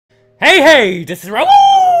Hey, this is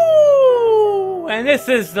RowlWool! And this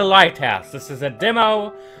is the Lighthouse. This is a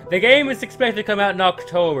demo. The game is expected to come out in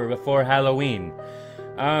October before Halloween.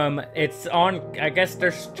 It's on, I guess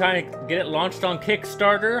they're trying to get it launched on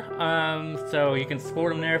Kickstarter. So you can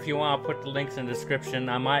support them there if you want. I'll put the links in the description.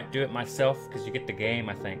 I might do it myself because you get the game,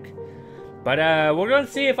 I think. But we're going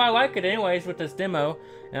to see if I like it anyways with this demo.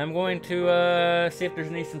 And I'm going to see if there's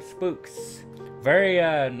some spooks. Very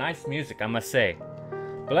nice music, I must say.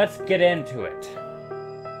 But let's get into it.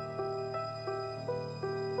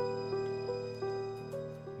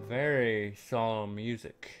 Very solemn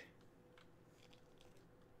music.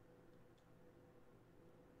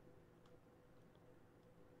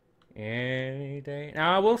 Any day.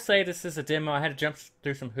 Now I will say this is a demo. I had to jump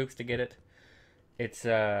through some hoops to get it. It's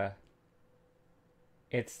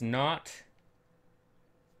not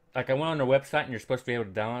like I went on their website and you're supposed to be able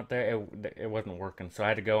to download it there. It wasn't working, so I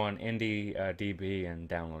had to go on IndieDB and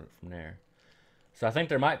download it from there. So I think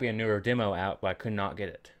there might be a newer demo out, but I could not get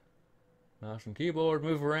it. Mouse and keyboard,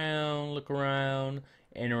 move around, look around,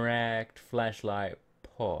 interact, flashlight,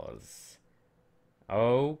 pause.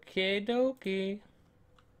 Okie dokie.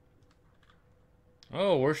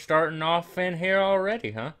 Oh, we're starting off in here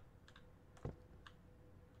already, huh?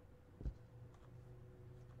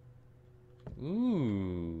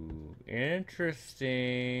 Ooh,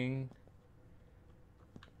 interesting.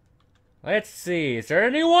 Let's see, is there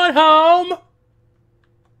anyone home?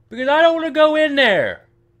 Because I don't want to go in there.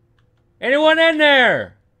 Anyone in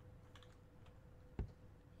there?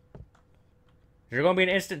 There's going to be an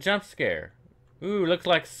instant jump scare. Ooh, looks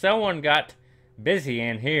like someone got busy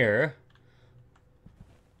in here.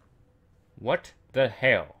 What the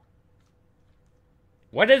hell?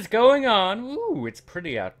 What is going on? Ooh, it's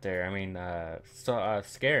pretty out there. I mean,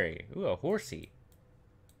 scary. Ooh, a horsey.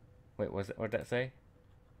 Wait, what'd that say?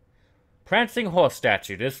 Prancing horse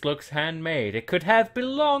statue. This looks handmade. It could have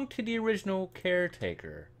belonged to the original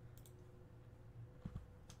caretaker.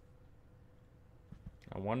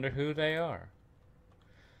 I wonder who they are.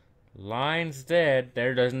 Line's dead.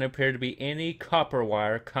 There doesn't appear to be any copper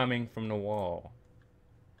wire coming from the wall.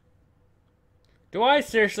 Do I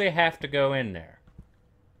seriously have to go in there?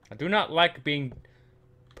 I do not like being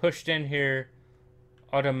pushed in here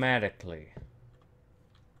automatically.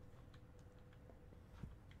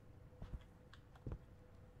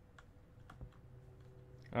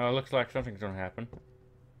 Oh, it looks like something's gonna happen.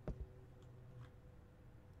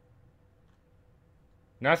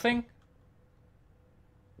 Nothing?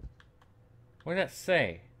 What did that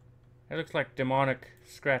say? It looks like demonic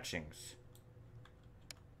scratchings.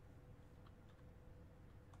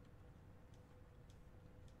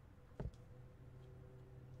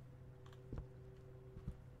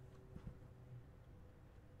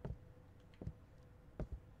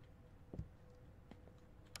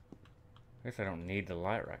 I guess I don't need the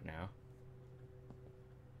light right now.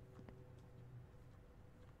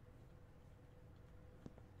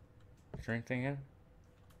 Is there anything in it?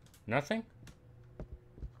 Nothing?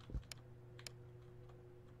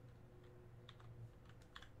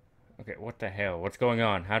 Okay, what the hell? What's going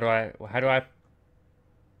on? How do I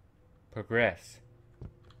progress?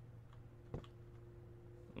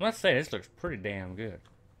 I must say this looks pretty damn good.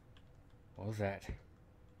 What was that?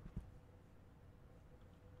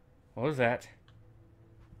 What was that?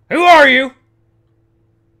 Who are you?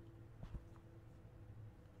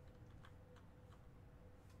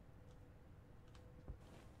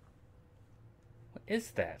 What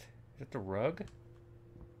is that? Is it the rug?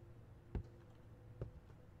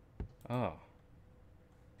 Oh.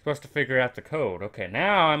 Supposed to figure out the code. Okay,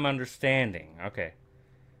 now I'm understanding. Okay.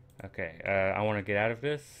 Okay, I want to get out of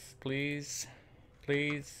this, please.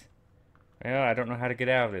 Please. Well, I don't know how to get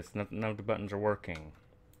out of this. None of the buttons are working.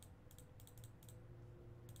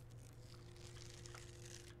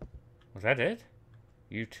 Was that it?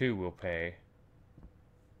 You too will pay.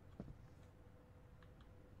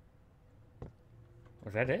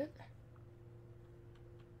 Was that it?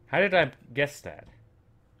 How did I guess that?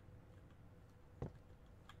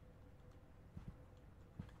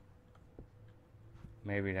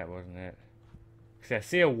 Maybe that wasn't it. See, I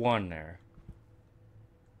see a 1 there.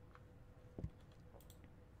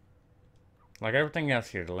 Like everything else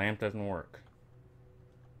here, the lamp doesn't work.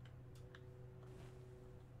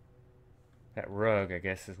 That rug, I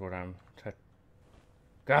guess, is what I'm...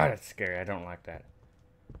 God, it's scary. I don't like that.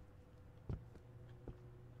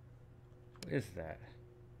 What is that?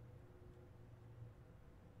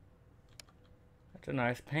 That's a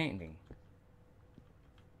nice painting.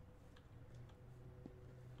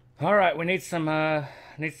 All right, we need something to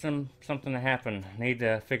happen. Need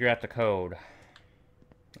to figure out the code.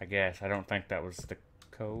 I guess. I don't think that was the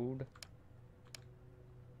code.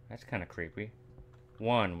 That's kind of creepy.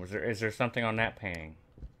 1. Is there something on that painting?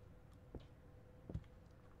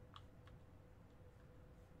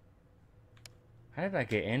 How did I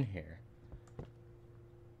get in here?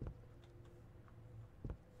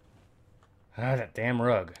 Ah, that damn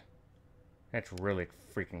rug. That's really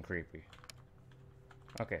freaking creepy.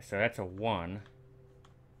 Okay, so that's a 1.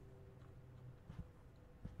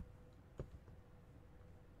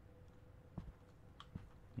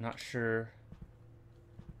 Not sure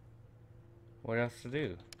what else to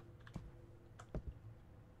do.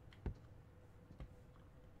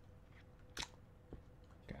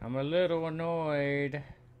 I'm a little annoyed.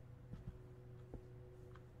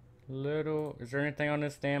 Is there anything on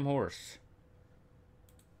this damn horse?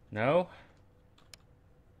 No?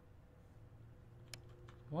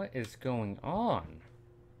 What is going on?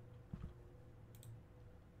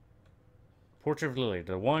 Portrait of Lily.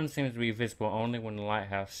 The 1 seems to be visible only when the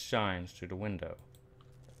lighthouse shines through the window.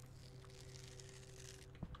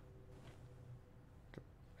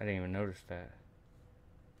 I didn't even notice that.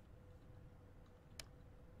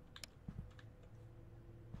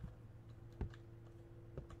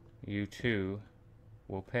 You too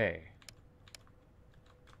will pay.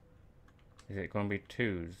 Is it going to be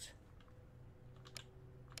 2s?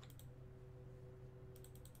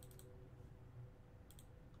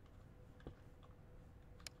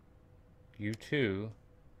 You too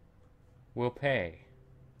will pay.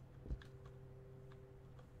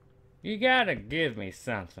 You gotta give me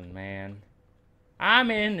something, man. I'm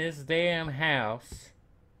in this damn house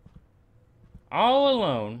all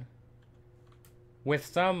alone with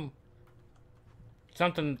something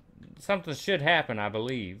should happen, I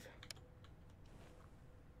believe.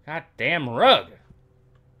 Goddamn rug.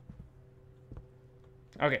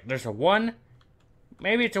 Okay, there's a 1.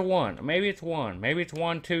 Maybe it's a 1. Maybe it's 1. Maybe it's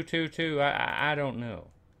 1, 2, 2, 2. I don't know.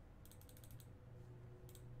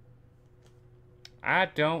 I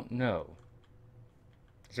don't know.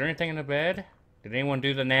 Is there anything in the bed? Did anyone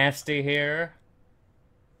do the nasty here?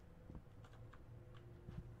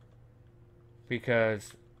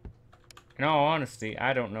 Because, in all honesty,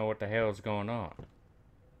 I don't know what the hell is going on.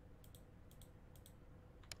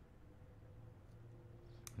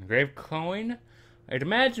 Grave coin? I'd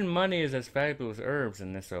imagine money is as valuable as herbs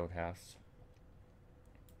in this old house.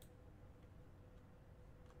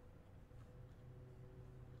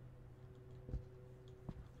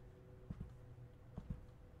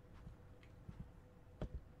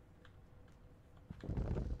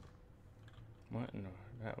 What? No,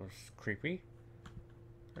 that was creepy.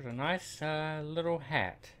 There's a nice little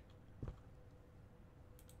hat.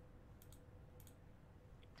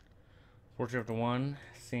 Portrait of the 1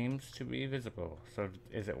 seems to be visible. So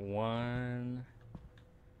is it 1?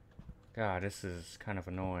 God, this is kind of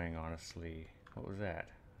annoying, honestly. What was that?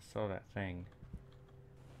 I saw that thing.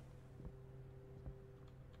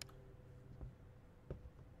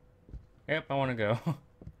 Yep, I want to go.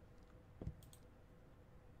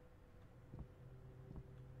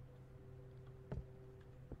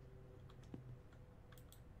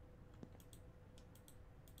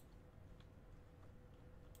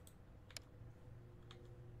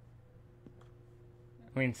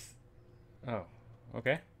 Oh,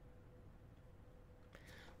 okay.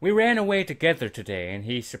 We ran away together today, and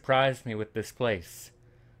he surprised me with this place.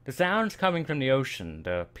 The sounds coming from the ocean,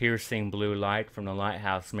 the piercing blue light from the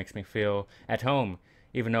lighthouse makes me feel at home,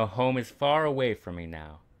 even though home is far away from me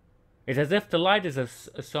now. It's as if the light is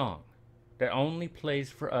a song that only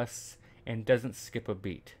plays for us and doesn't skip a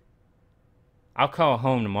beat. I'll call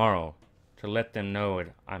home tomorrow to let them know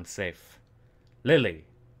I'm safe. Lily,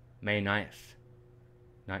 May 9th.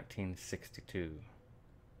 1962.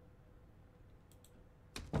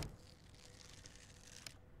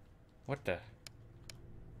 What the?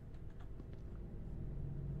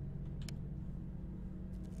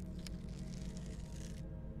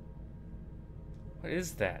 What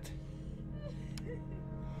is that?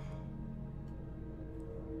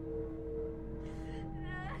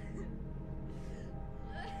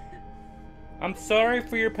 I'm sorry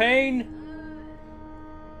for your pain.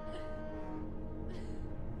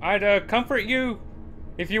 I'd comfort you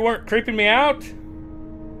if you weren't creeping me out.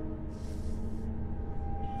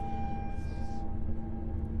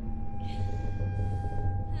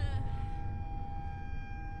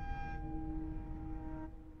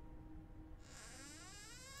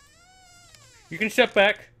 You can shut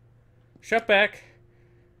back. Shut back.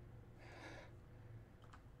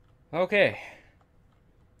 Okay.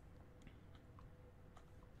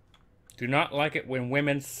 Do not like it when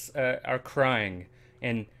women are crying.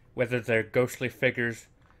 And whether they're ghostly figures,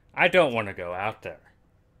 I don't want to go out there.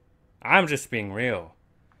 I'm just being real.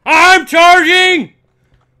 I'm charging!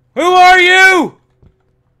 Who are you?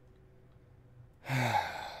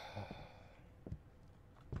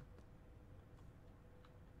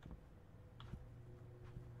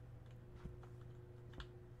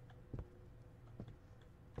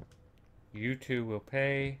 You two will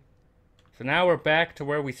pay. So now we're back to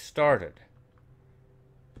where we started.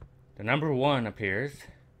 The number 1 appears.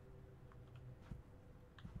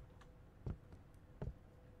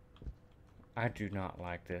 I do not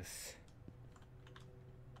like this.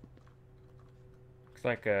 Looks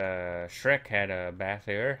like Shrek had a bath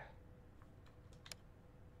here.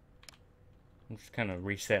 I'm just kind of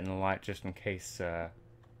resetting the light just in case, I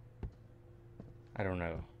don't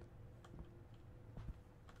know.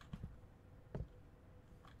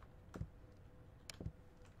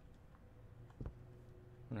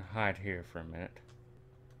 I'm gonna hide here for a minute.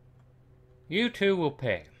 You two will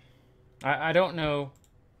pay. I don't know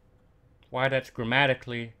why that's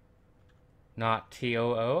grammatically not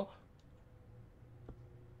TOO.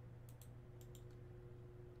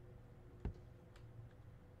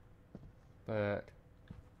 But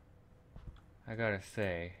I gotta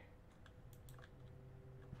say,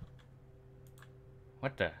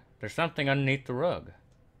 what the? There's something underneath the rug.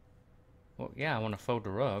 Well, yeah, I want to fold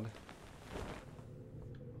the rug.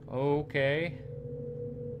 Okay.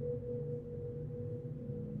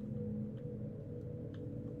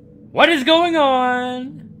 What is going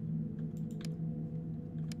on?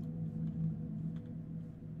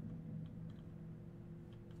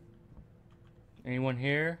 Anyone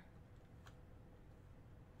here?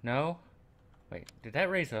 No? Wait, did that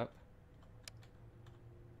raise up?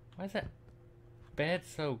 Why is that bed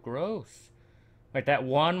so gross? Wait, that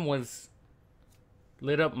one was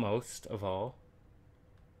lit up most of all.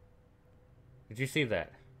 Did you see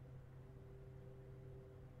that?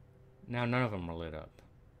 Now none of them are lit up.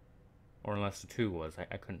 Or unless the 2 was,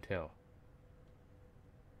 I couldn't tell.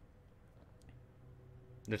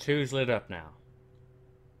 The 2's lit up now.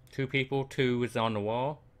 2 people, 2 is on the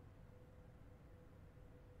wall.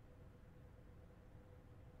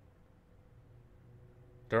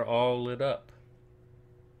 They're all lit up.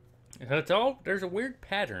 It's all, there's a weird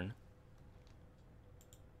pattern.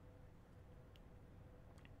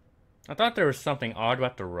 I thought there was something odd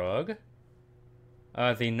about the rug.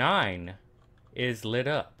 The 9 is lit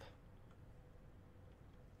up.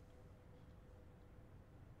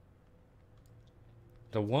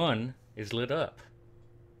 The 1 is lit up.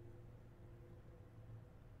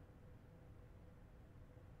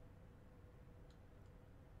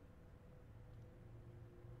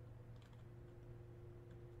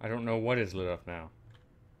 I don't know what is lit up now.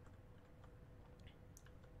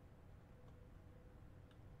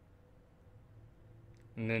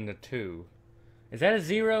 And then the 2. Is that a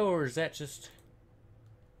 0 or is that just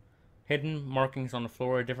hidden markings on the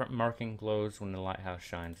floor? A different marking glows when the lighthouse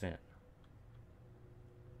shines in.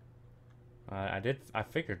 I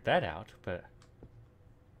figured that out, but...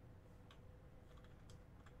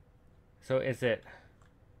 So is it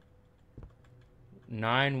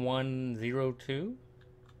 9102?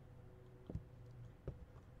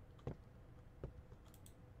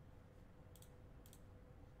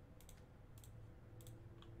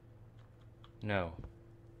 No.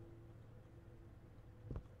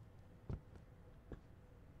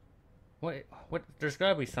 What? There's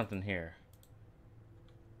gotta be something here.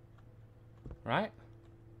 Right?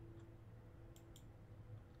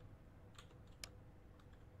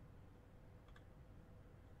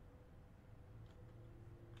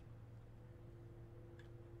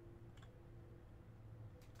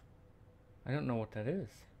 I don't know what that is.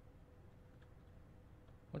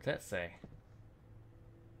 What's that say?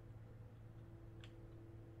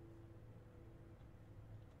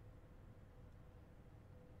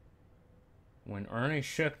 When Ernie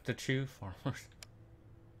shook the two farmers.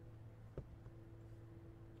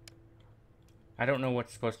 I don't know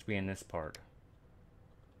what's supposed to be in this part.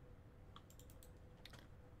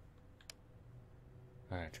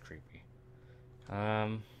 Alright, it's creepy.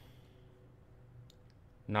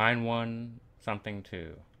 91 something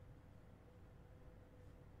 2.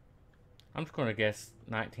 I'm just gonna guess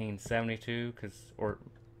 1972, or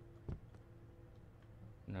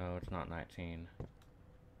no, it's not 19.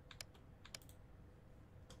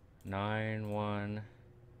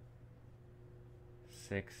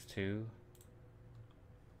 9162.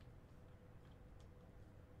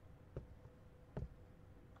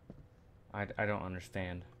 I don't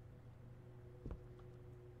understand.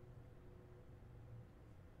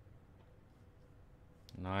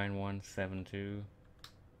 Nine one seven two.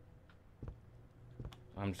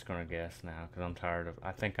 I'm just gonna guess now because I'm tired of.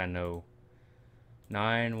 I think I know.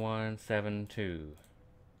 9172.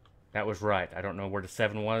 That was right. I don't know where the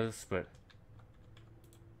 7 was, but...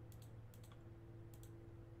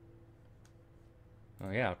 Oh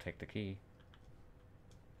yeah, I'll take the key.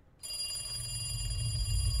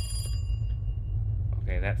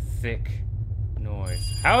 Okay, that thick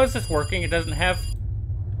noise. How is this working? It doesn't have...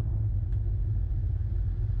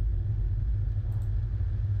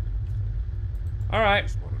 Alright. I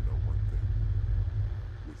just want to know one thing.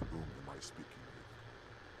 With whom am I speaking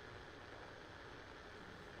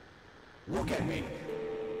with? Look at me.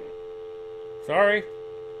 Sorry.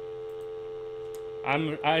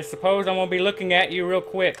 I suppose I'm gonna be looking at you real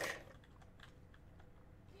quick.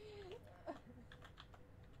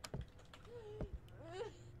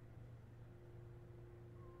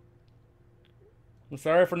 I'm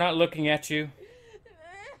sorry for not looking at you.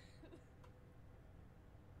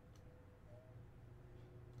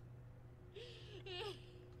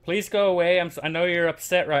 Please go away. I know you're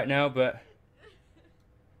upset right now, but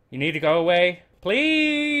you need to go away.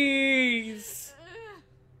 Please.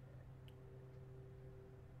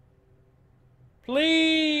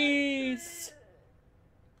 Please.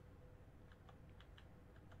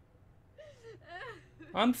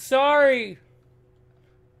 I'm sorry.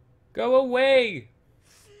 Go away.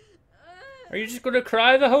 Are you just gonna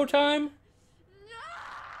cry the whole time?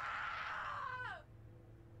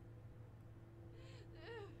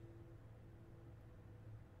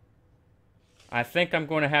 I think I'm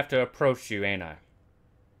going to have to approach you, ain't I?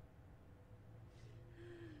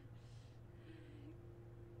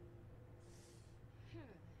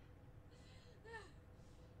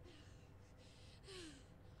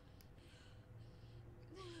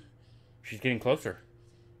 She's getting closer.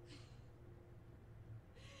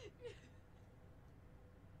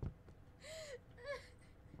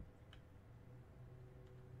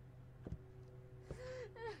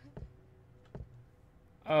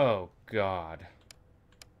 Oh, God.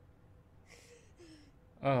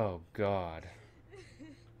 Oh, God.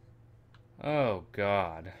 Oh,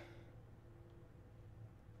 God.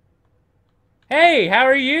 Hey, how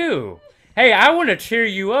are you? Hey, I want to cheer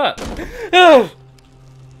you up. Oh!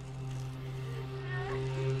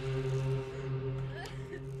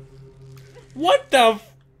 What the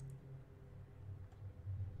f-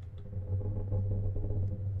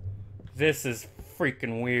 This is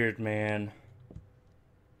freaking weird, man.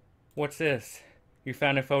 What's this? You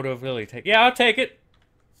found a photo of Lily. Yeah, I'll take it.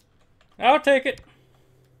 I'll take it.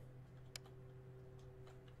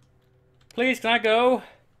 Please, can I go?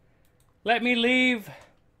 Let me leave.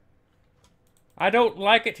 I don't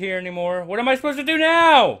like it here anymore. What am I supposed to do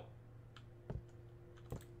now?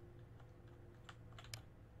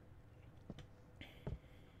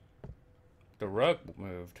 The rug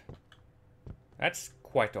moved. That's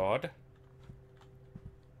quite odd.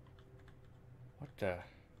 What the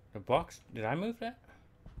box? Did I move that?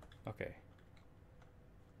 Okay.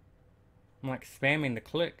 I'm like spamming the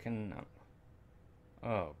click and...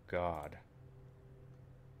 Oh, God.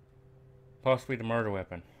 Possibly the murder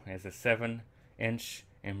weapon. It has a 7-inch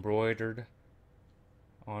embroidered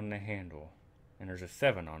on the handle. And there's a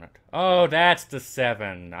 7 on it. Oh, that's the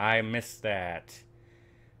 7. I missed that.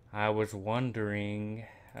 I was wondering...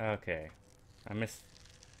 Okay. I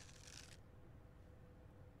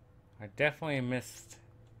definitely missed...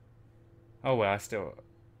 Oh, well, I still...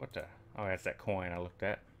 What the... Oh, that's that coin I looked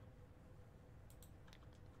at.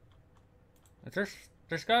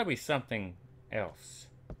 There's gotta be something else.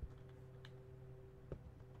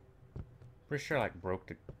 Pretty sure I, like,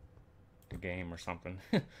 broke the game or something.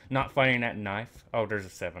 Not finding that knife. Oh, there's a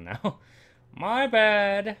 7 now. My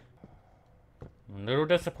bad. I'm a little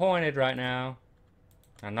disappointed right now.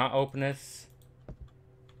 I'm not opening this.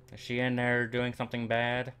 Is she in there doing something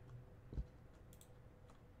bad?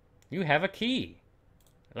 You have a key.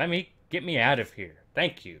 Get me out of here.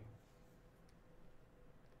 Thank you.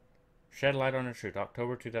 Shed light on the truth,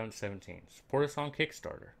 October 2017. Support us on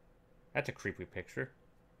Kickstarter. That's a creepy picture.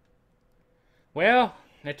 Well,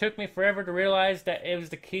 it took me forever to realize that it was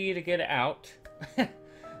the key to get out.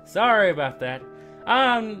 Sorry about that.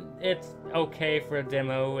 It's okay for a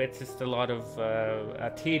demo. It's just a lot of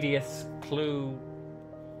a tedious clue,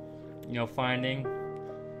 finding.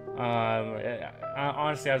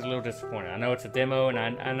 Honestly, I was a little disappointed. I know it's a demo,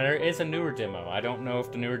 and there is a newer demo. I don't know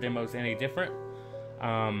if the newer demo is any different.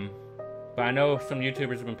 But I know some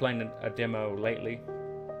YouTubers have been playing a demo lately.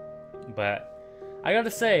 But I gotta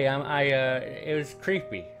say, it was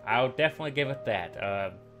creepy. I'll definitely give it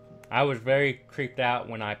that. I was very creeped out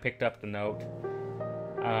when I picked up the note.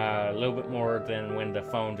 A little bit more than when the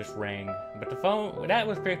phone just rang. But the phone, that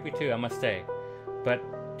was creepy too, I must say. But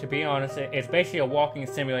to be honest, it's basically a walking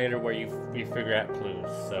simulator where you figure out clues.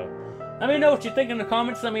 So Let me know what you think in the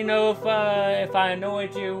comments. Let me know if I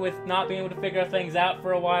annoyed you with not being able to figure things out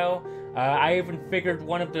for a while. I even figured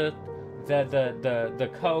one of the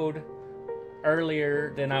code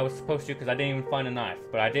earlier than I was supposed to because I didn't even find a knife.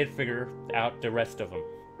 But I did figure out the rest of them.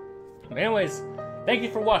 But anyways, thank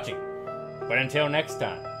you for watching. But until next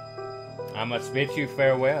time, I must bid you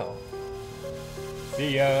farewell.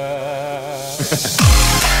 See ya!